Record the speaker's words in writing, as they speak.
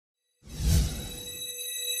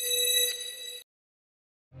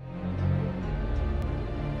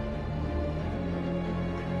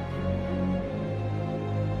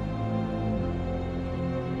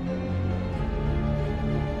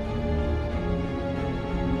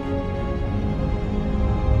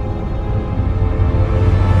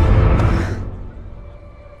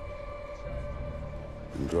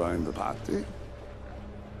victory?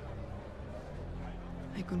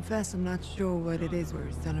 I confess I'm not sure what it is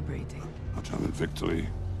we're celebrating. A German victory,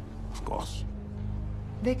 of course.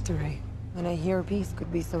 Victory? When I hear peace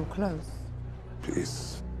could be so close.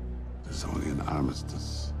 Peace is only an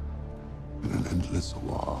armistice in an endless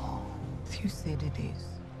war. Thucydides.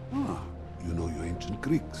 Ah, you know your ancient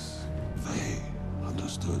Greeks. They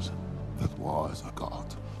understood that war is a god.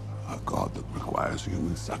 A god that requires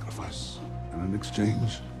human sacrifice. And in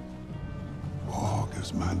exchange, war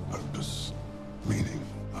gives man purpose, meaning,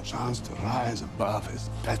 a chance to rise above his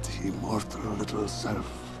petty, mortal little self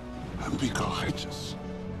and be courageous,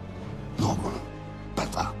 noble,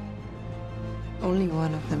 better. Only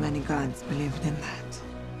one of the many gods believed in that.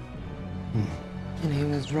 And he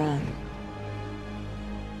was wrong.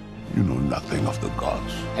 You know nothing of the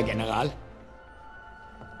gods. Herr General?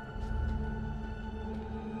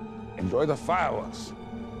 Enjoy the fireworks.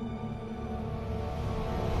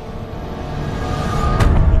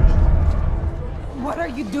 What are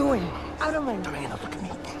you doing? Out of my way. Diana, look at me.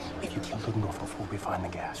 If you keep looking off before we find the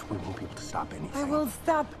gas, we won't be able to stop anything. I will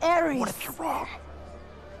stop Ares. What if you're wrong?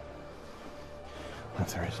 What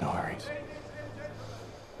if there is no Ares?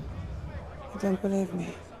 You don't believe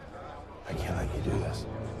me. I can't let you do this.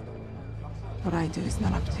 What I do is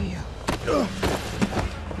not up to you.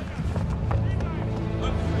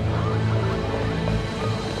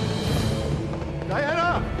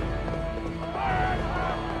 Diana!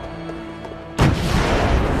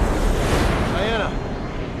 Diana!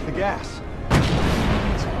 The gas.